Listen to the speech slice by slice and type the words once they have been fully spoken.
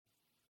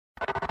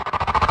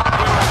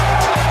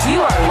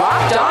You are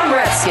Locked On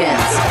Redskins,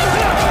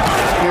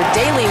 your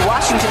daily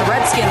Washington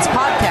Redskins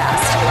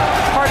podcast,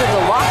 part of the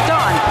Locked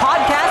On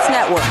Podcast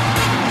Network,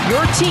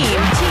 your team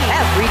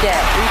every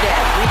day.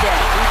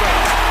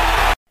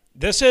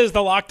 This is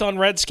the Locked On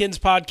Redskins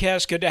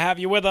podcast. Good to have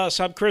you with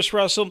us. I'm Chris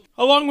Russell,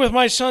 along with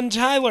my son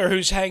Tyler,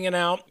 who's hanging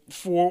out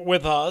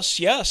with us.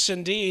 Yes,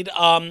 indeed.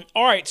 All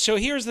right, so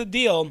here's the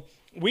deal.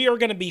 We are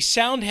going to be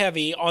sound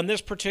heavy on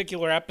this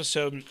particular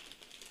episode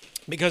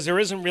because there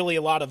isn't really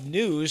a lot of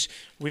news.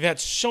 We've had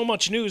so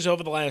much news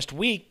over the last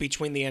week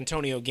between the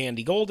Antonio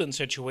Gandy Golden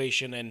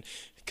situation and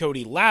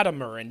Cody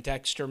Latimer and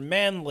Dexter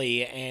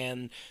Manley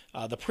and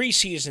the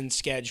preseason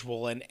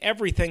schedule and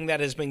everything that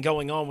has been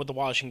going on with the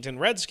Washington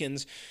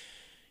Redskins.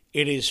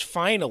 It is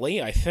finally,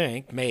 I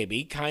think,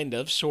 maybe, kind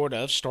of, sort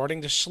of,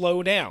 starting to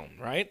slow down,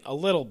 right? A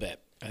little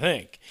bit, I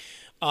think.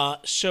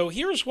 So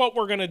here's what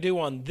we're going to do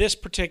on this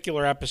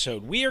particular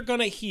episode. We are going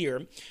to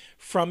hear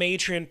from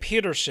Adrian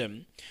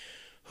Peterson,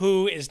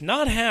 who is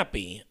not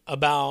happy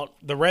about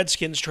the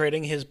Redskins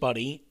trading his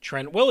buddy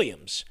Trent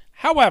Williams.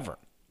 However,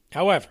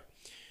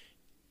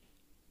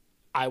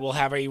 I will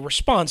have a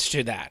response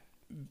to that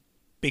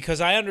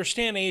because I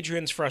understand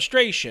Adrian's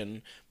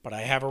frustration, but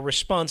I have a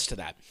response to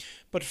that.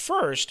 But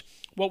first,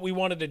 what we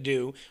wanted to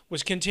do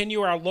was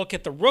continue our look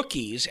at the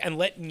rookies and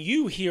letting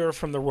you hear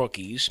from the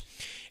rookies.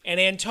 And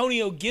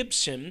Antonio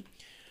Gibson,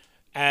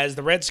 as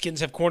the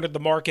Redskins have cornered the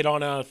market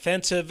on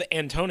offensive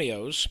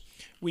Antonios,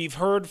 we've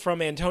heard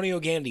from Antonio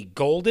Gandy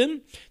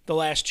Golden the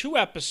last two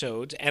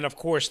episodes, and of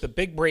course the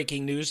big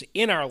breaking news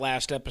in our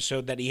last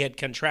episode that he had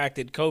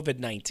contracted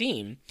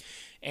COVID-19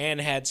 and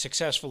had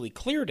successfully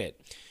cleared it.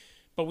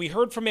 But we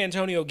heard from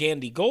Antonio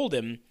Gandy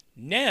Golden.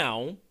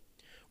 Now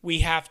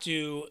we have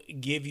to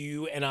give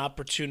you an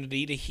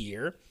opportunity to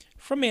hear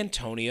from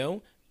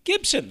Antonio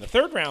Gibson, the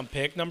third-round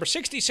pick, number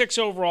 66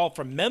 overall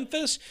from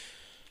Memphis.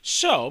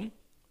 So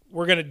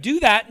we're going to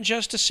do that in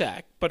just a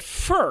sec. But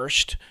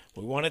first,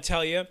 we want to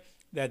tell you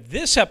that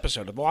this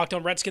episode of the Locked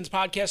On Redskins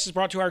podcast is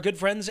brought to our good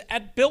friends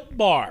at Built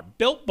Bar.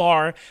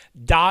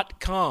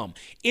 BuiltBar.com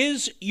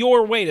is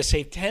your way to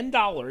save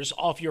 $10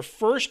 off your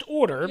first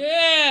order.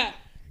 Yeah!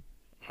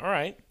 All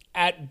right.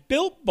 At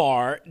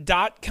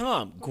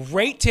BuiltBar.com.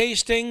 Great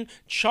tasting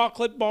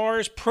chocolate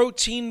bars,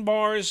 protein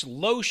bars,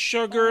 low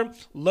sugar,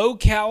 low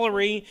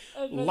calorie,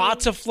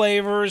 lots of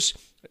flavors.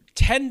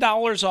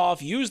 $10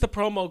 off. Use the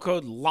promo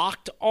code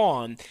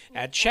LOCKEDON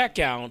at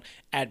checkout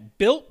at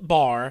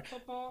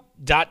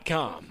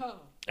BuiltBar.com.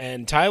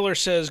 And Tyler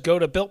says go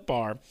to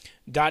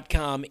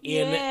BuiltBar.com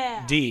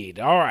indeed.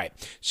 All right.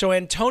 So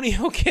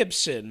Antonio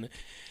Gibson,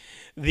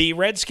 the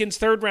Redskins'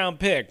 third-round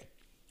pick,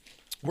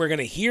 we're going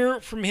to hear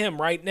from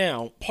him right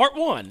now, part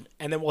one,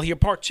 and then we'll hear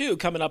part two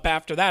coming up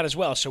after that as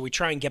well. So we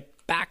try and get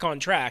back on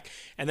track.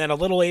 And then a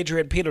little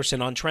Adrian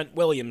Peterson on Trent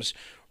Williams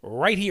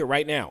right here,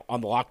 right now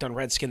on the Locked On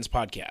Redskins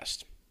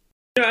podcast.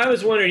 You know, I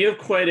was wondering, you have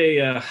quite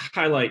a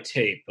highlight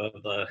tape of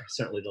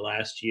certainly the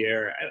last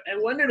year. I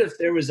wondered if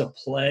there was a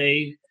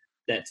play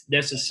that's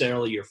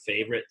necessarily your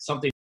favorite,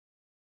 something,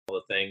 all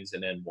the things,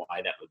 and then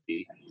why that would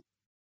be.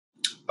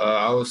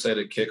 I would say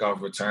the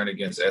kickoff return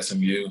against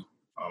SMU.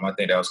 I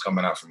think that was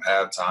coming out from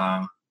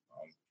halftime.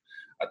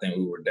 I think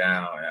we were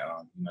down.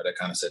 That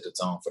kind of set the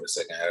tone for the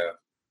second half.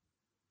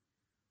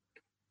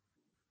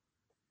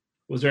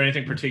 Was there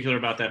anything particular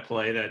about that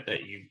play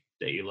that you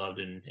loved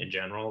in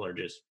general, or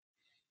just?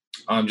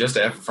 Just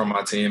the effort from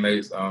my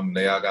teammates.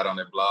 They all got on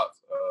their blocks.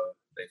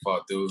 They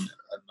fought through.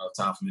 Enough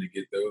time for me to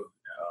get through.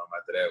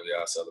 After that, we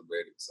all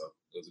celebrated. So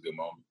it was a good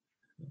moment.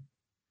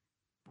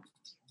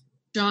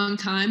 John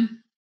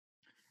Keim.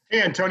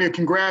 Hey, Antonio,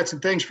 congrats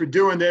and thanks for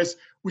doing this.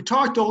 We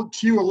talked to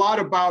you a lot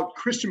about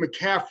Christian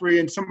McCaffrey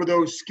and some of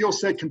those skill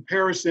set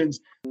comparisons.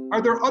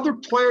 Are there other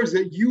players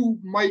that you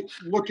might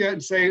look at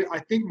and say, I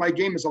think my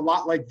game is a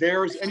lot like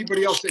theirs?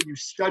 Anybody else that you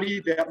study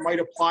that might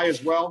apply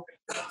as well?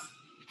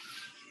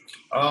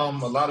 A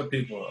lot of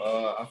people.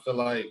 I feel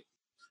like,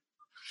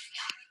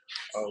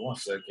 one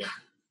second.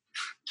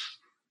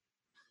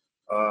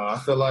 I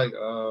feel like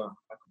I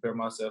compare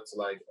myself to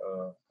I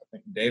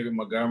think David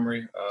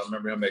Montgomery.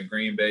 Remember him at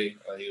Green Bay.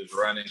 He was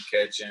running,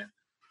 catching.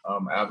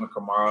 Alvin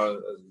Kamara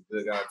is a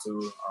good guy too.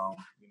 Who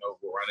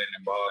running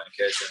and ball and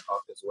catching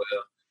off as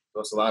well. So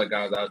it's a lot of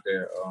guys out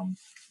there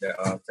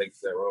that take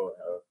that role.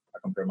 I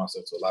compare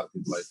myself to a lot of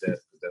people like that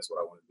because that's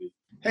what I want to be.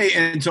 Hey,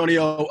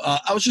 Antonio,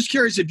 I was just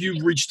curious if you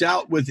reached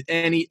out with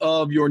any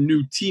of your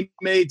new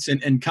teammates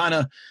and kind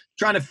of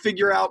trying to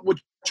figure out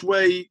which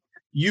way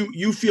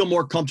you feel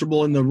more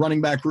comfortable in the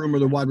running back room or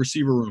the wide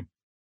receiver room.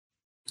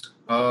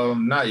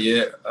 Not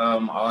yet.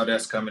 All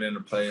that's coming into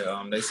play.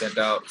 They sent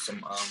out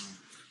some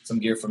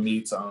gear for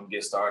me to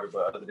get started,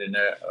 but other than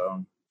that,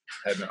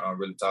 haven't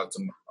really talked to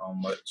them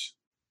much.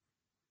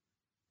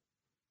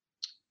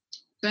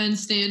 Ben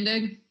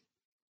Standig.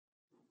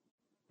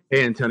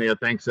 Hey, Antonio,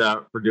 thanks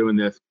for doing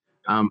this.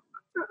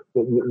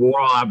 We're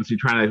all obviously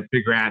trying to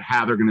figure out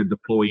how they're going to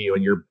deploy you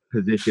in your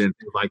position and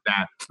things like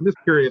that. I'm just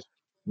curious,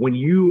 when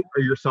you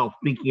are yourself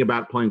thinking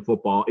about playing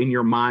football in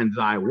your mind's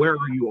eye, where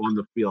are you on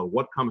the field?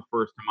 What comes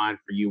first to mind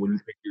for you when you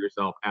picture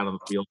yourself out on the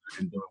field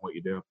and doing what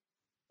you do?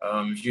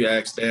 If you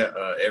ask that,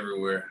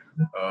 everywhere.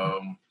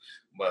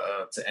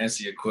 But to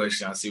answer your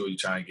question, I see what you're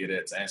trying to get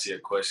at. To answer your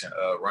question,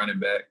 running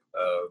back,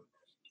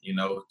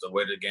 the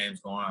way the game's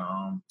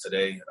going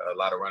today, a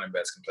lot of running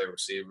backs can play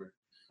receiver.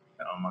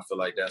 I feel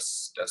like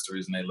that's the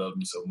reason they love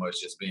me so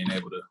much, just being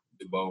able to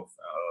do both.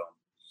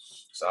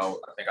 So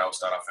I think I would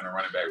start off in a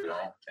running back room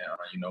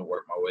and,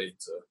 work my way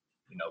to,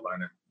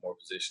 learning more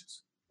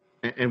positions.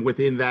 And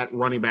within that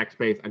running back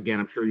space, again,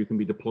 I'm sure you can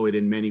be deployed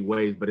in many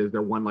ways, but is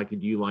there one do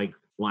you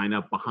line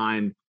up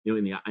behind,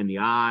 in the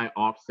eye,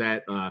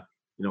 offset, go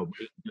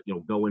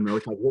in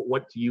motion?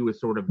 What to you is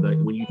sort of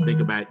when you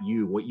think about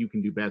what you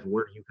can do best,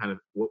 where do you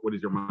what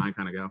does your mind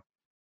kind of go?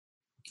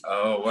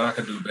 What I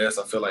can do best,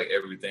 I feel like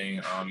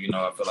everything. I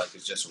feel like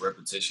it's just a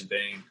repetition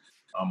thing.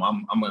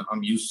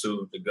 I'm used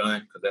to the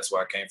gun because that's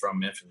where I came from,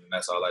 Memphis, and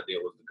that's all I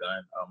did was the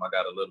gun. I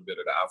got a little bit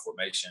of the I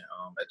formation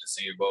at the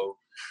Senior Bowl,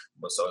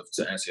 but so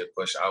to answer your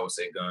question, I would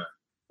say gun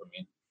for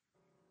me.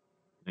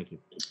 Thank you,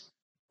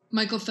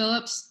 Michael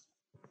Phillips.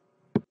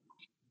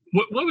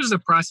 What was the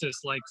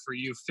process like for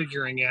you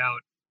figuring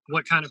out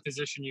what kind of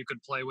position you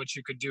could play, what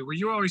you could do? Were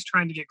you always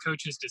trying to get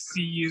coaches to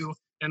see you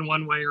in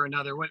one way or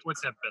another?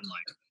 What's that been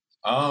like?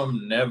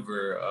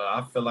 Never.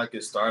 I feel like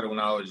it started when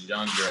I was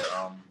younger.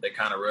 They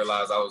kind of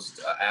realized I was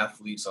an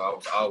athlete, so I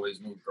was always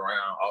moved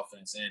around,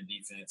 offense and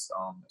defense,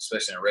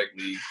 especially in rec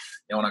league.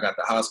 And when I got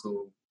to high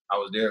school, I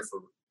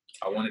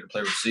wanted to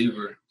play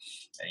receiver,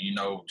 and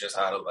just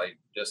out of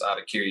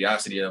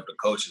curiosity of the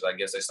coaches, I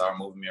guess they started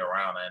moving me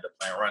around. I ended up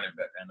playing running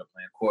back, I ended up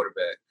playing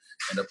quarterback,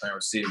 I ended up playing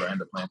receiver, I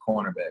ended up playing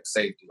cornerback,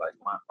 safety. I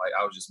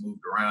was just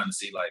moved around to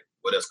see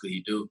what else could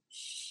he do.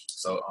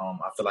 So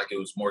I feel like it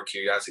was more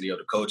curiosity of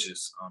the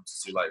coaches to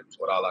see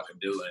what all I could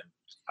do, and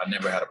I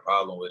never had a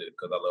problem with it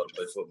because I love to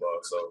play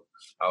football. So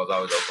I was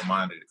always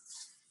open-minded.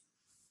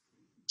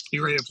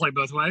 You ready to play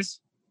both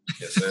ways?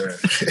 Yes, sir.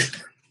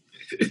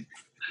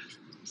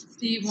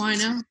 Steve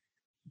Wino.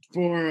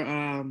 For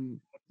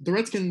the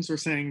Redskins were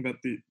saying that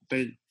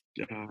they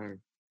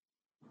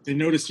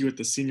noticed you at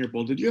the Senior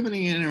Bowl. Did you have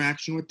any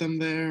interaction with them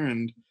there,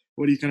 and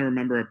what do you kind of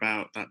remember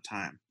about that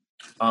time?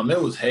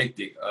 It was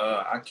hectic.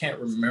 I can't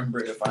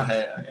remember if I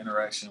had an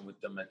interaction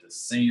with them at the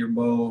Senior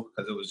Bowl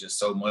because it was just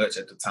so much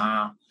at the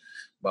time.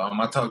 But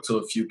I talked to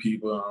a few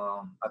people.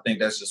 I think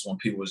that's just when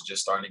people was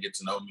just starting to get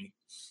to know me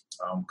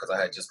because I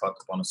had just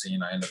popped up on the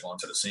scene. I ended up going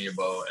to the Senior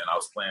Bowl, and I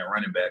was playing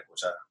running back, which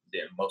I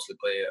didn't mostly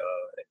play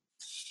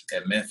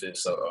at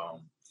Memphis.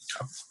 So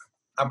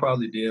I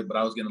probably did, but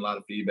I was getting a lot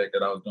of feedback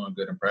that I was doing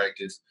good in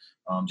practice.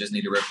 Just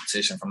needed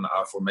repetition from the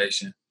I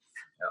formation.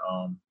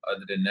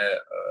 Other than that,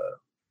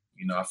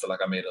 I feel like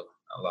I made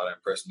a lot of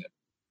impression.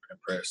 I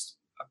impressed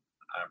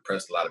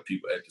a lot of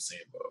people at the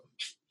Senior Bowl.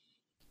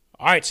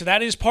 All right, so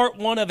that is part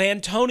one of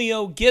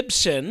Antonio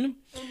Gibson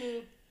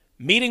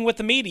meeting with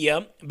the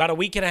media about a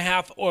week and a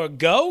half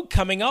ago.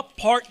 Coming up,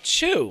 part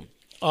two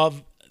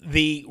of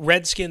the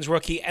Redskins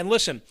rookie. And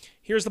listen,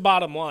 here's the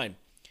bottom line.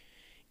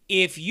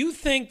 If you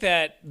think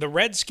that the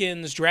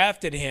Redskins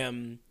drafted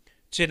him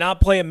to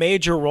not play a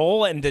major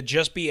role and to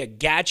just be a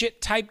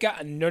gadget type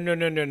guy,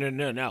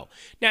 no.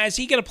 Now, is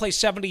he going to play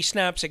 70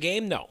 snaps a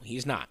game? No,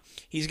 he's not.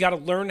 He's got to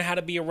learn how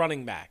to be a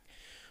running back.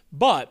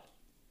 But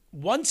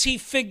once he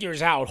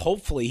figures out,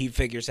 hopefully he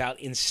figures out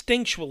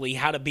instinctually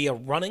how to be a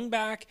running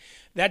back,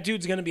 that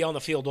dude's going to be on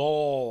the field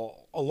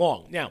all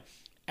along. Now,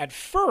 at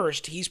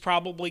first, he's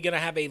probably going to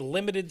have a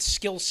limited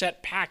skill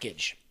set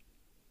package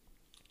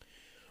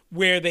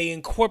where they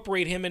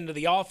incorporate him into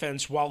the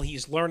offense while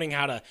he's learning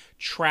how to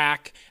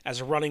track as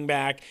a running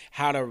back,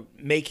 how to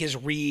make his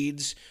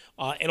reads,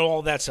 and all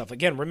of that stuff.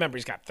 Again, remember,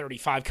 he's got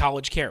 35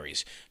 college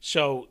carries.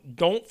 So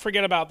don't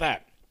forget about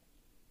that.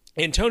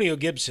 Antonio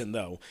Gibson,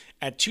 though,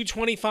 at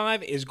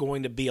 225 is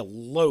going to be a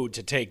load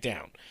to take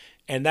down.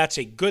 And that's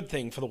a good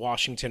thing for the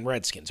Washington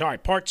Redskins. All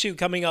right, part two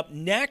coming up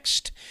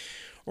next,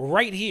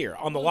 right here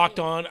on the Locked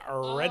On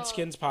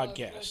Redskins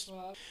podcast.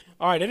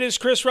 All right, it is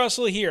Chris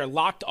Russell here,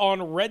 Locked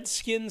On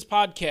Redskins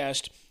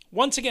podcast,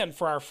 once again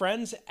for our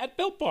friends at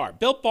Built Bar,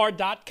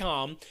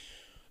 BuiltBar.com.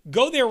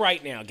 Go there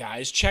right now,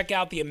 guys. Check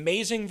out the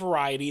amazing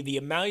variety, the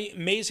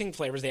amazing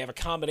flavors. They have a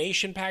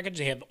combination package.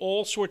 They have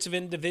all sorts of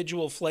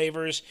individual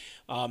flavors.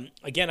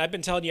 Again, I've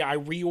been telling you, I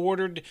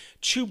reordered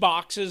 2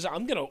 boxes.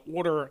 I'm going to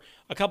order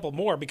a couple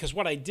more because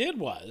what I did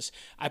was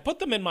I put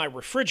them in my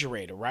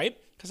refrigerator, right?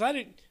 Because I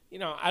didn't...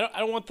 I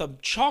don't want the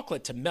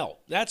chocolate to melt.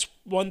 That's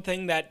one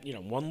thing that,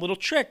 one little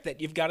trick that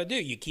you've got to do.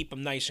 You keep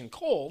them nice and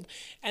cold,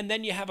 and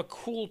then you have a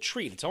cool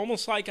treat. It's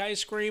almost like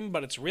ice cream,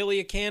 but it's really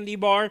a candy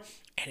bar,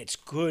 and it's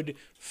good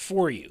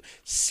for you.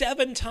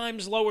 7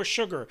 times lower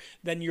sugar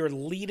than your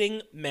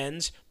leading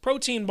men's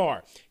protein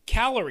bar.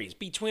 Calories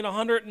between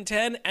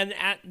 110 and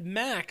at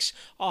max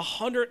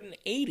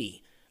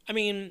 180. I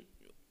mean,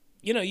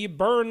 you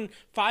burn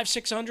 500,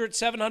 600,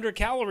 700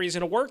 calories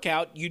in a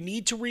workout, you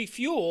need to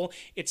refuel.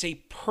 It's a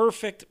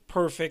perfect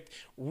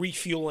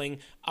refueling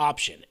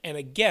option. And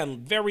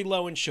again, very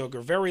low in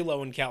sugar, very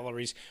low in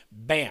calories.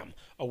 Bam,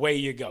 away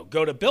you go.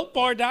 Go to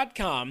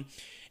BuiltBar.com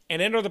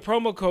and enter the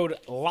promo code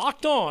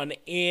LOCKEDON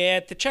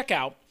at the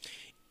checkout,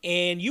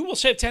 and you will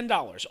save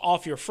 $10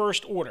 off your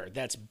first order.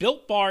 That's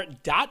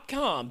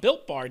BuiltBar.com,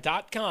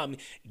 BuiltBar.com.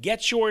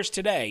 Get yours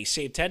today.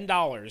 Save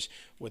 $10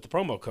 with the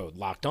promo code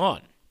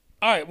LOCKEDON.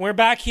 All right, we're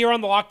back here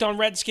on the Locked On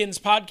Redskins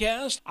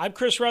podcast. I'm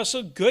Chris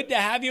Russell. Good to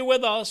have you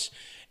with us.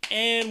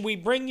 And we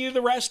bring you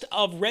the rest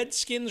of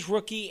Redskins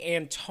rookie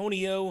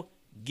Antonio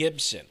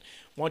Gibson.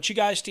 Want you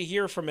guys to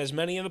hear from as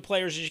many of the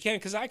players as you can,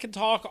 because I can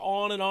talk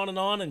on and on and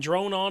on and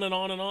drone on and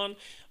on and on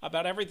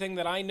about everything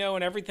that I know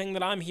and everything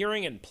that I'm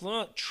hearing, and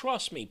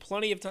trust me,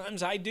 plenty of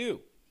times I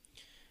do.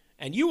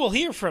 And you will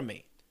hear from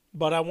me,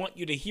 but I want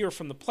you to hear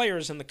from the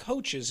players and the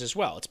coaches as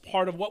well. It's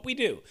part of what we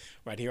do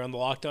right here on the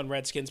Locked On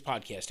Redskins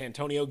podcast.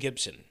 Antonio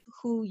Gibson.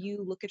 Who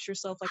you look at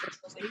yourself like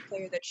any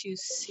player that you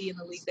see in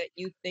the league that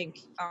you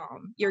think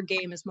your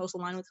game is most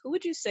aligned with, who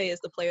would you say is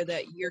the player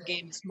that your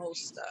game is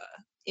most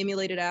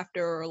emulated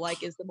after, or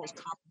like is the most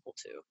comparable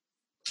to?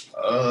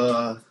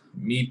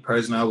 Me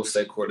personally, I would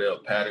say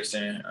Cordell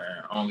Patterson,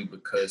 only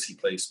because he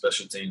plays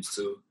special teams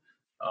too.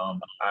 I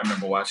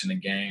remember watching a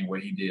game where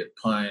he did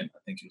punt. I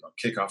think he was on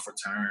kickoff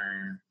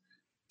return.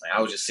 Like,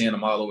 I was just seeing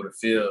him all over the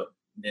field.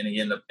 And then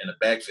he ended up in the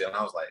backfield, and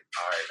I was like,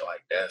 all right,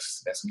 like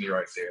that's me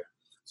right there.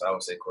 So I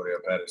would say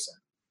Cordell Patterson.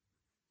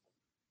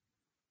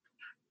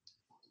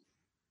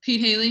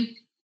 Pete Haley.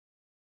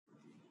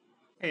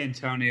 Hey,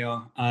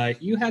 Antonio.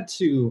 You had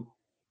to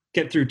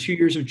get through 2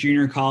 years of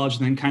junior college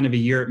and then kind of a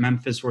year at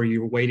Memphis where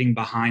you were waiting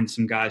behind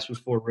some guys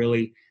before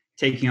really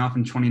taking off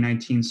in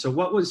 2019. So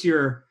what was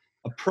your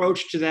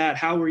approach to that?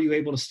 How were you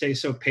able to stay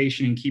so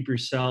patient and keep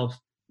yourself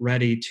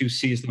ready to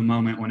seize the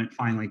moment when it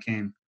finally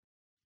came?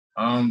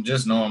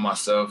 Just knowing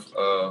myself,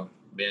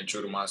 being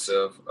true to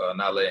myself,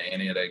 not letting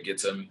any of that get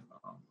to me.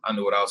 I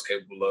knew what I was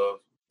capable of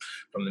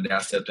from the day I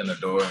stepped in the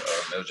door.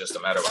 It was just a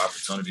matter of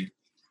opportunity.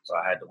 So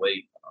I had to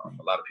wait.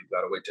 A lot of people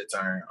got to wait their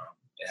turn.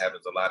 It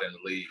happens a lot in the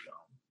league.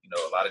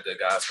 A lot of good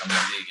guys come in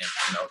the league,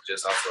 and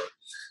just off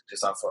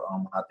of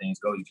how things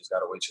go, you just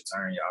got to wait your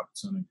turn, your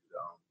opportunity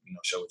to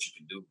show what you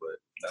can do. But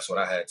that's what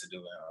I had to do,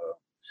 and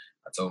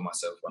I told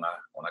myself when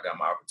I got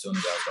my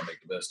opportunity, I was gonna make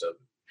the best of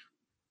it.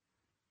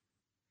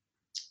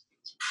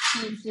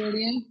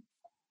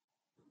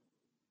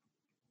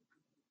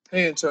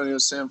 Hey, Antonio,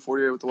 Sam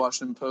Fortier with the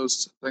Washington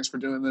Post. Thanks for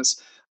doing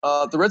this.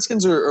 The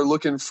Redskins are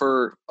looking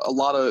for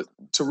to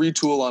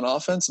retool on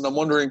offense, and I'm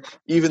wondering,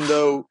 even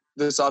though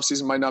this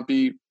offseason might not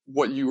be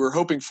what you were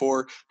hoping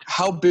for,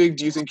 how big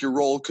do you think your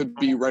role could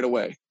be right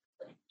away?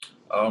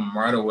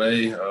 Right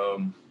away,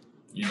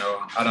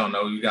 I don't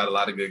know. You got a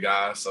lot of good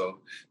guys, so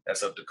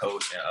that's up to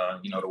coach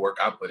and the work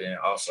I put in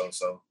also.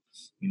 So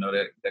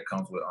that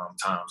comes with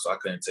time. So I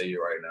couldn't tell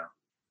you right now.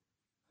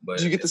 But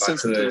do you get the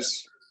sense that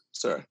there's?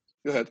 Sorry,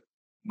 go ahead.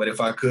 But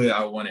if I could,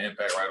 I would want to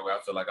impact right away. I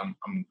feel like I'm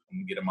gonna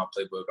get in my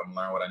playbook. I'm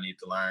gonna learn what I need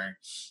to learn,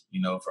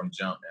 from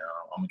jump, and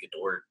I'm gonna get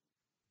to work.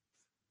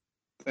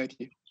 Thank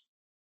you.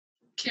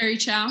 Kerry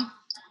Chow.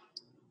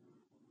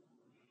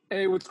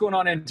 Hey, what's going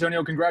on,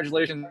 Antonio?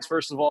 Congratulations,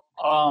 first of all.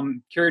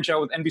 Kerry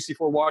Chow with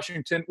NBC4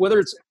 Washington. Whether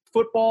it's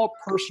football,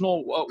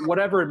 personal,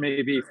 whatever it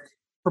may be,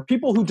 for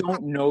people who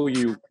don't know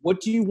you, what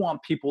do you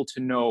want people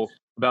to know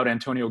about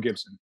Antonio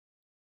Gibson?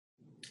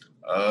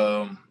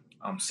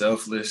 I'm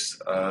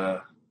selfless.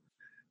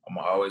 I'm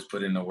always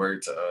put in the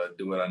work to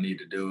do what I need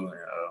to do,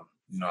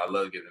 and I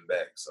love giving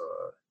back. So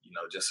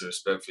just a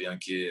respectful young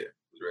kid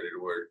who's ready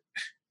to work.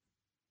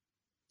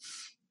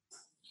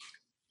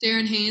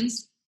 Darren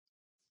Haynes.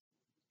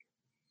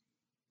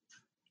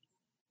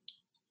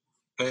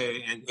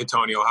 Hey,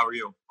 Antonio, how are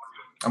you?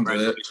 I'm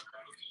good.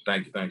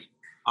 Thank you.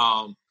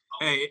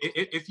 Hey,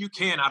 if you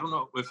can, I don't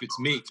know if it's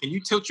me, can you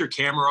tilt your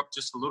camera up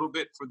just a little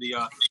bit for the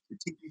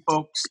TV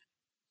folks?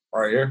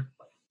 Right here.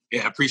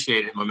 Yeah, I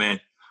appreciate it, my man.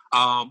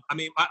 I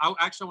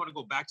actually want to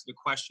go back to the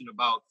question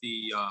about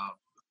the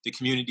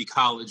community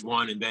college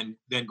one and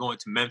then going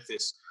to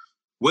Memphis.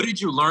 What did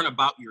you learn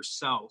about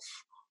yourself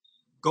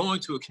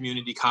going to a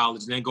community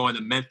college and then going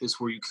to Memphis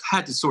where you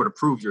had to sort of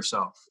prove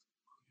yourself?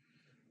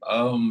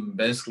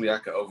 Basically, I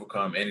could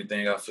overcome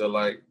anything. I feel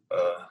like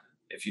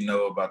if you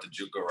know about the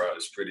JUCO route,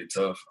 it's pretty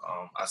tough.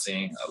 I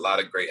seen a lot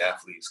of great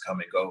athletes come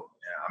and go.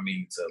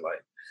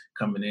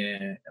 Coming in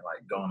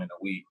and going in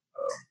a week.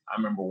 I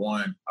remember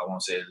one, I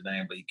won't say his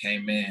name, but he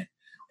came in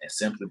and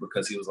simply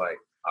because he was like,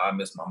 I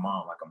miss my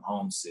mom, like I'm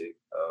homesick.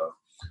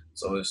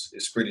 So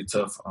it's pretty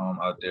tough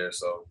out there.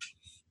 So,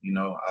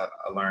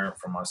 I learned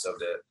from myself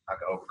that I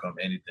can overcome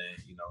anything,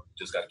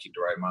 just got to keep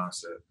the right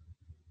mindset.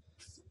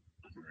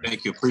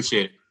 Thank you.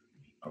 Appreciate it.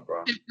 No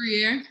problem. Chip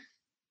Rier.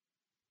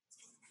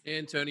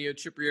 Antonio,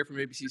 Chip Rier from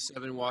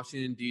ABC7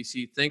 Washington,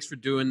 D.C. Thanks for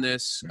doing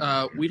this.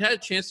 We'd had a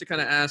chance to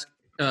kind of ask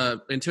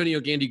Antonio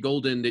Gandy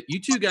Golden that you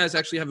two guys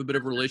actually have a bit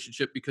of a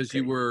relationship because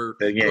you were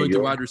going to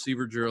wide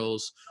receiver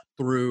drills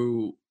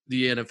through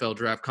the NFL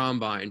Draft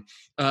Combine.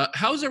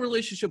 How has that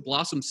relationship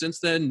blossomed since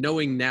then,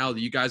 knowing now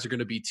that you guys are going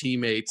to be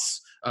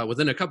teammates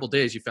within a couple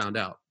days you found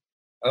out?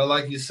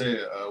 Like you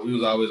said, we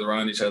was always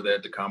around each other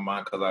at the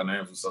combine because our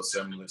names were so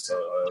similar. So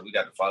we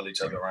got to follow each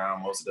other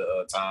around most of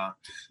the time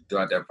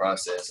throughout that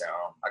process.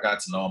 I got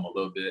to know him a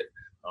little bit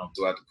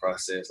throughout the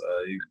process.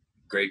 He's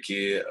a great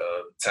kid,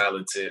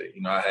 talented.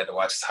 You know, I had to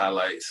watch his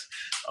highlights.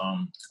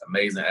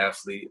 Amazing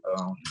athlete.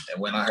 And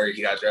when I heard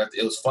he got drafted,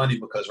 it was funny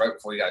because right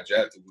before he got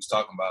drafted, we was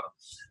talking about him.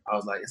 I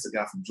was like, it's a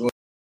guy from Georgia.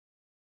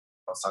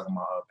 I was talking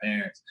about our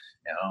parents.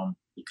 And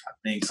I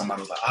think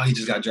somebody was like, oh, he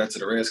just got drafted to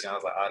the Redskins. I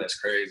was like, oh, that's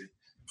crazy.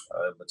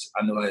 But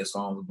I knew his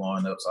phone was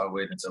blowing up, so I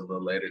waited until a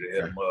little later to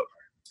hit him up.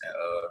 And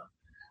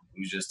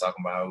we was just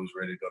talking about how he was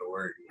ready to go to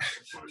work.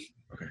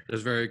 Okay.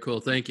 That's very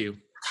cool. Thank you.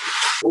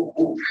 Two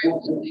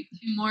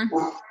more.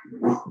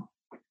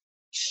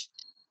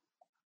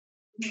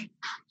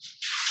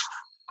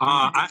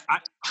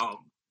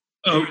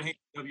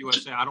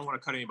 WSA, I don't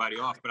want to cut anybody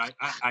off, but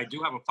I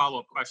do have a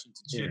follow-up question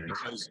to Chip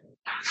because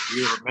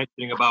you were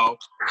mentioning about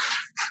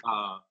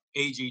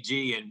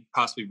AGG and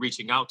possibly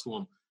reaching out to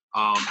him.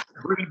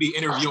 We're going to be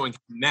interviewing him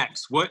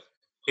next. What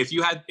if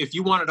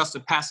you wanted us to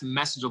pass a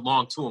message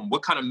along to him?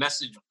 What kind of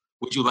message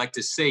would you like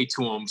to say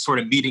to him, sort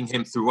of meeting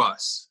him through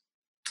us?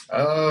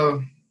 I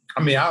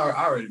mean, I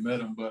already met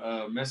him,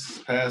 but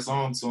message passed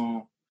on to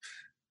him.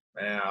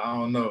 Man, I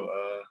don't know.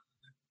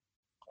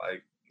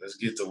 Like, let's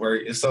get to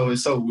work. It's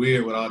so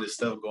weird with all this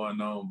stuff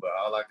going on, but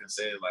all I can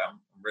say is like I'm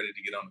ready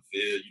to get on the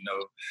field, you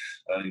know,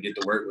 and get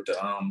to work with the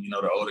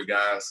the older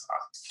guys.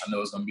 I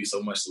know it's gonna be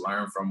so much to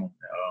learn from them.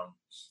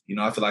 You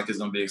know, I feel like it's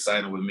gonna be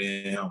exciting with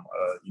me and him.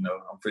 You know,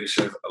 I'm pretty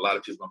sure a lot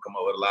of people gonna come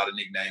up with a lot of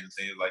nicknames and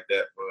things like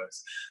that for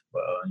us.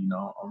 But you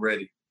know, I'm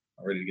ready.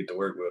 I'm ready to get to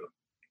work with him.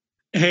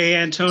 Hey,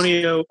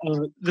 Antonio,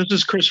 this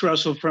is Chris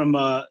Russell from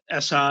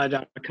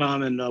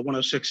SI.com and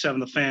 106.7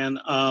 The Fan.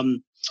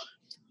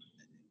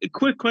 A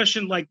quick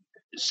question, like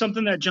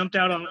something that jumped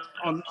out on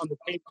the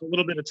tape, a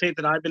little bit of tape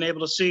that I've been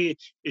able to see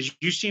is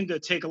you seem to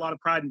take a lot of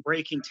pride in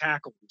breaking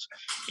tackles.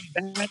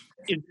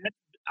 Is that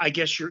I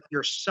guess,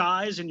 your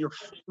size and your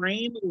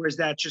frame, or is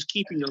that just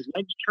keeping your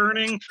legs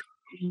turning?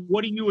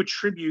 What do you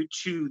attribute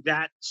to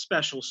that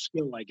special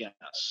skill, I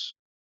guess?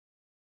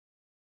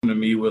 To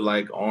me with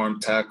like arm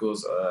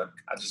tackles,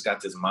 I just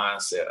got this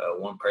mindset.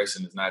 One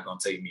person is not going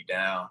to take me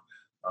down.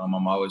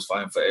 I'm always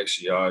fighting for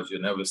extra yards.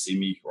 You'll never see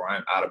me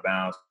run out of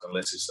bounds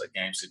unless it's a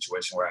game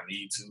situation where I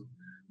need to.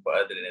 But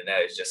other than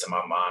that, it's just in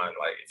my mind.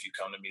 Like if you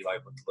come to me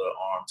like with little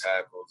arm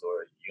tackles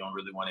or you don't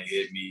really want to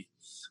hit me,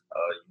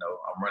 you know,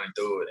 I'm running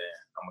through it and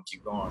I'm going to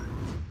keep going.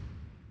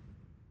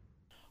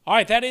 All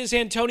right, that is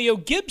Antonio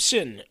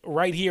Gibson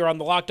right here on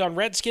the Locked On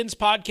Redskins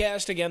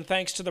podcast. Again,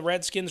 thanks to the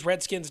Redskins,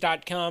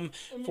 redskins.com,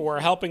 for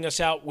helping us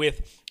out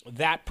with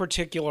that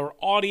particular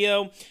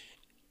audio.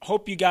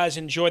 Hope you guys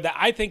enjoyed that.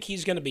 I think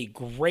he's going to be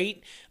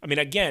great. I mean,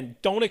 again,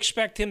 don't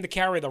expect him to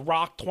carry the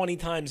rock 20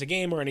 times a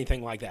game or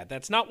anything like that.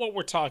 That's not what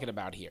we're talking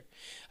about here.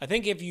 I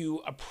think if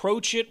you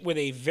approach it with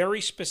a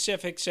very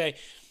specific, say,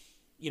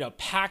 you know,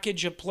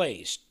 package of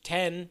plays,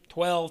 10,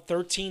 12,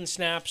 13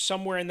 snaps,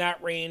 somewhere in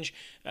that range,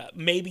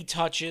 maybe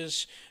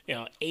touches, you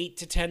know, 8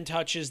 to 10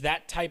 touches,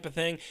 that type of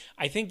thing.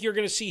 I think you're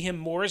going to see him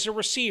more as a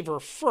receiver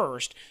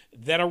first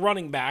than a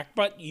running back,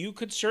 but you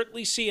could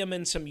certainly see him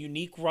in some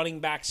unique running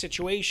back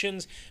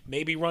situations,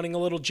 maybe running a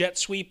little jet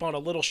sweep on a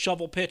little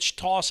shovel pitch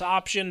toss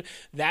option,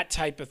 that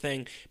type of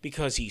thing,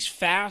 because he's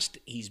fast,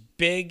 he's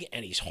big,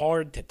 and he's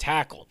hard to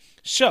tackle.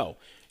 So,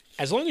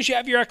 as long as you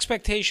have your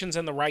expectations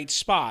in the right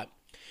spot,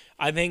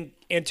 I think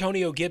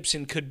Antonio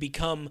Gibson could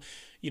become,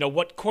 you know,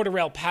 what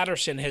Cordarrelle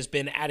Patterson has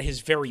been at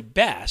his very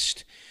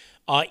best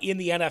in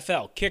the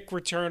NFL. Kick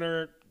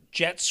returner,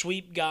 jet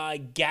sweep guy,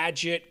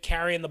 gadget,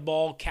 carrying the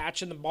ball,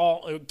 catching the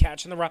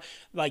rock.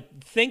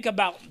 Like, think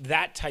about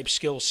that type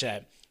skill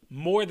set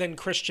more than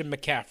Christian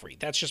McCaffrey.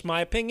 That's just my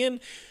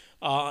opinion,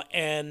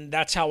 and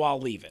that's how I'll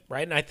leave it,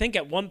 right? And I think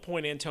at one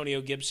point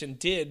Antonio Gibson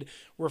did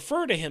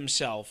refer to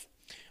himself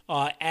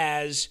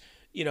as,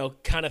 you know,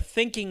 kind of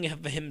thinking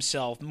of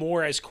himself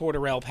more as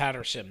Cordarrelle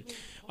Patterson,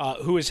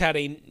 who has had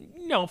a,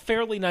 you know,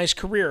 fairly nice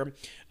career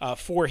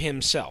for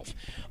himself.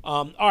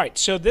 All right,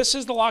 so this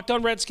is the Locked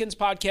On Redskins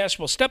podcast.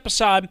 We'll step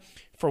aside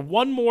for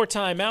one more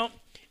time out,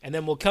 and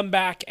then we'll come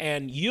back,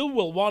 and you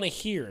will want to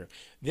hear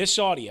this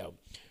audio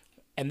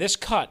and this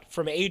cut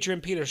from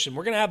Adrian Peterson.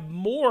 We're going to have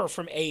more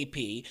from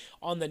AP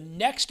on the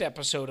next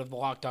episode of the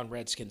Locked On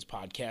Redskins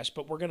podcast,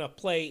 but we're going to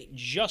play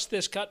just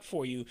this cut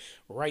for you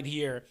right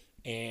here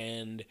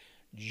and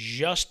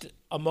just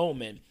a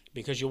moment,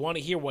 because you want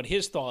to hear what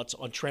his thoughts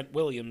on Trent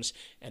Williams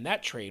and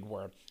that trade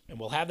were. And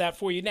we'll have that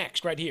for you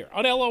next right here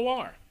on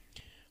LOR.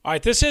 All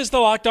right, this is the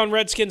Locked On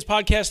Redskins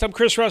podcast. I'm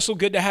Chris Russell.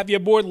 Good to have you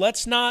aboard.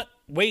 Let's not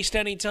waste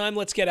any time.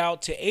 Let's get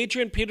out to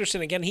Adrian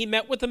Peterson. Again, he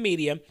met with the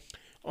media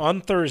on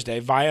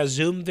Thursday via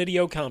Zoom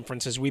video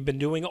conference, as we've been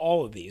doing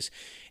all of these.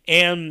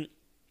 And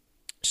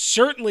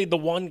certainly the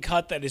one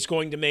cut that is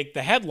going to make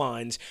the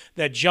headlines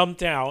that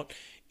jumped out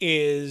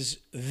is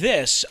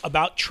this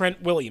about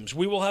Trent Williams.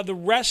 We will have the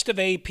rest of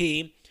AP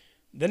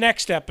the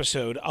next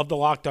episode of the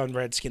Locked On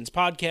Redskins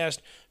podcast.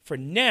 For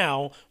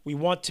now, we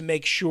want to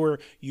make sure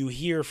you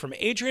hear from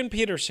Adrian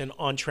Peterson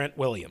on Trent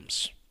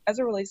Williams. As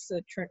it relates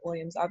to Trent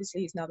Williams,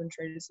 obviously he's now been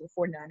traded to the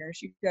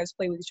 49ers. You guys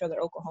play with each other at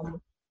Oklahoma.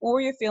 What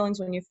were your feelings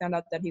when you found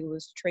out that he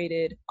was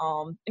traded?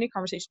 Any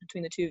conversation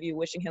between the two of you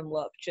wishing him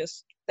luck?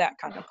 Just that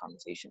kind of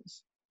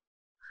conversations.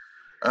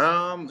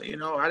 I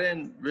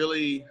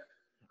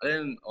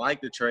didn't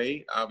like the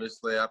trade.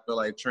 Obviously, I feel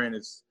like Trent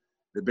is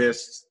the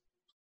best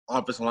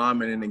offensive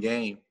lineman in the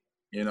game,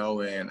 and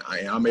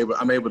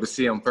I'm able to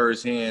see him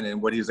firsthand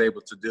and what he's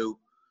able to do.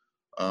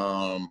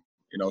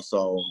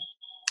 So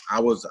I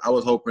was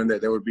hoping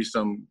that there would be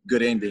some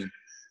good ending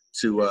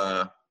to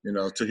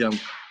to him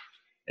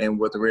and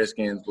what the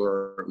Redskins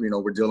were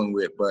dealing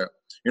with. But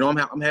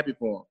I'm happy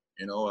for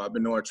him. I've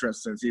been knowing Trent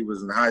since he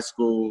was in high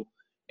school,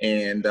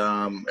 and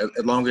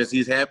as long as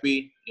he's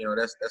happy,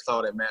 that's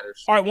all that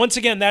matters. All right, once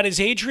again, that is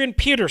Adrian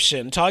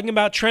Peterson talking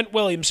about Trent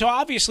Williams. So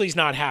obviously he's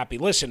not happy.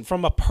 Listen,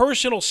 from a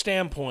personal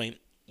standpoint,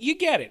 you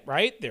get it,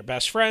 right? They're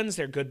best friends.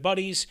 They're good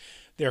buddies.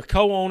 They're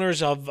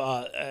co-owners of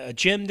a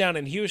gym down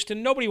in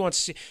Houston. Nobody wants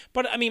to see.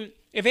 But, I mean,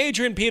 if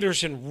Adrian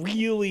Peterson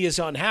really is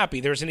unhappy,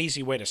 there's an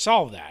easy way to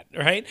solve that,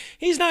 right?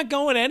 He's not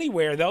going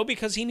anywhere, though,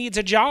 because he needs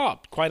a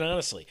job, quite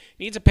honestly.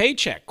 He needs a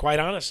paycheck, quite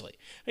honestly.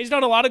 He's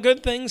done a lot of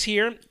good things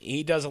here.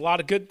 He does a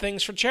lot of good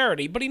things for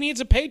charity, but he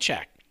needs a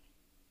paycheck.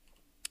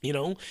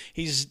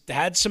 He's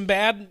had some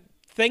bad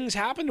things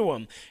happen to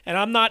him, and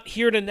I'm not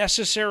here to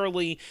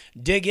necessarily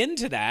dig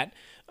into that,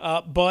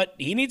 but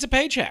he needs a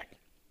paycheck.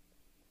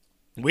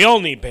 We all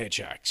need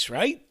paychecks,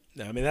 right?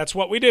 I mean, that's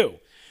what we do.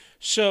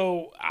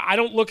 So I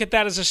don't look at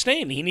that as a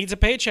stain. He needs a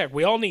paycheck.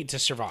 We all need to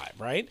survive,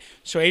 right?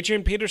 So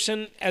Adrian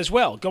Peterson as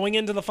well, going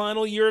into the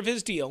final year of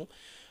his deal.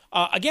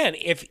 Again,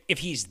 if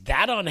he's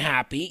that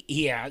unhappy,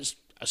 he has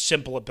a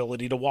simple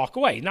ability to walk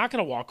away. He's not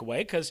going to walk away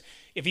because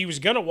if he was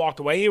going to walk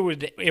away, it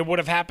would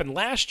have happened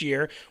last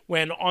year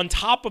when, on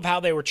top of how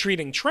they were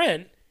treating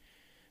Trent,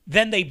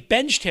 then they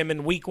benched him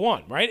in week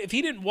 1, right? If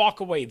he didn't walk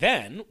away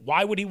then,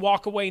 why would he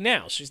walk away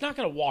now? So he's not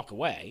going to walk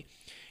away.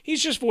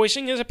 He's just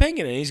voicing his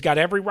opinion, and he's got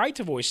every right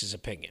to voice his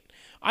opinion.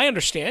 I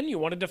understand you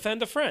want to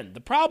defend a friend.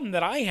 The problem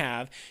that I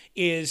have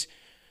is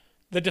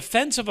the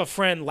defense of a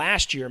friend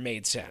last year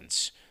made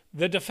sense.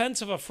 The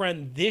defense of a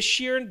friend this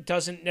year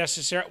doesn't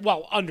necessarily,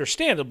 well,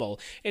 understandable.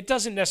 It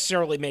doesn't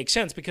necessarily make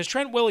sense because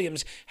Trent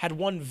Williams had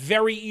one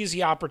very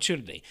easy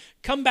opportunity.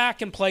 Come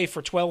back and play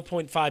for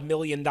 $12.5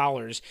 million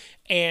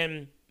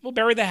and we'll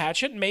bury the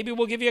hatchet, and maybe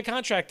we'll give you a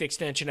contract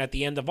extension at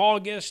the end of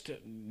August,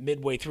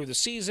 midway through the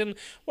season,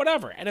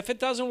 whatever. And if it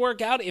doesn't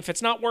work out, if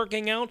it's not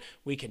working out,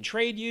 we can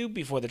trade you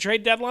before the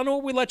trade deadline, or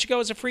we let you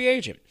go as a free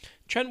agent.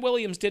 Trent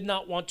Williams did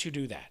not want to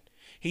do that.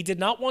 He did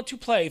not want to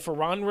play for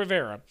Ron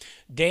Rivera,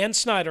 Dan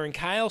Snyder, and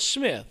Kyle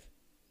Smith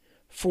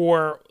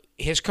for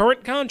his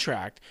current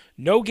contract,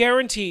 no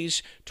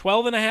guarantees,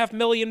 $12.5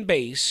 million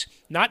base,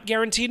 not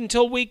guaranteed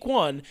until week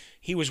 1.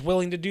 He was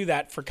willing to do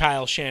that for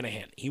Kyle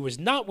Shanahan. He was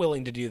not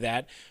willing to do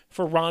that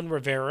for Ron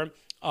Rivera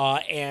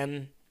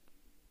and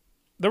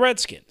the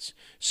Redskins.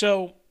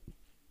 So,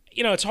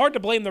 it's hard to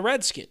blame the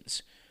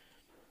Redskins.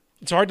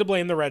 It's hard to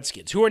blame the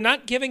Redskins, who are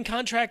not giving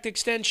contract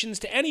extensions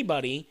to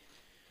anybody.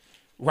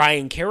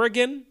 Ryan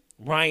Kerrigan,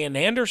 Ryan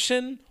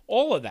Anderson,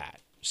 all of that.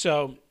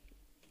 So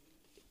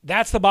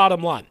that's the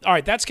bottom line. All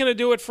right, that's going to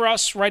do it for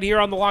us right here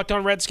on the Locked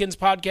On Redskins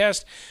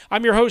podcast.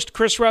 I'm your host,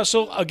 Chris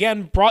Russell,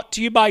 again brought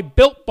to you by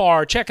Built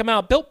Bar. Check them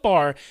out,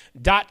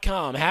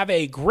 BuiltBar.com. Have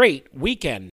a great weekend.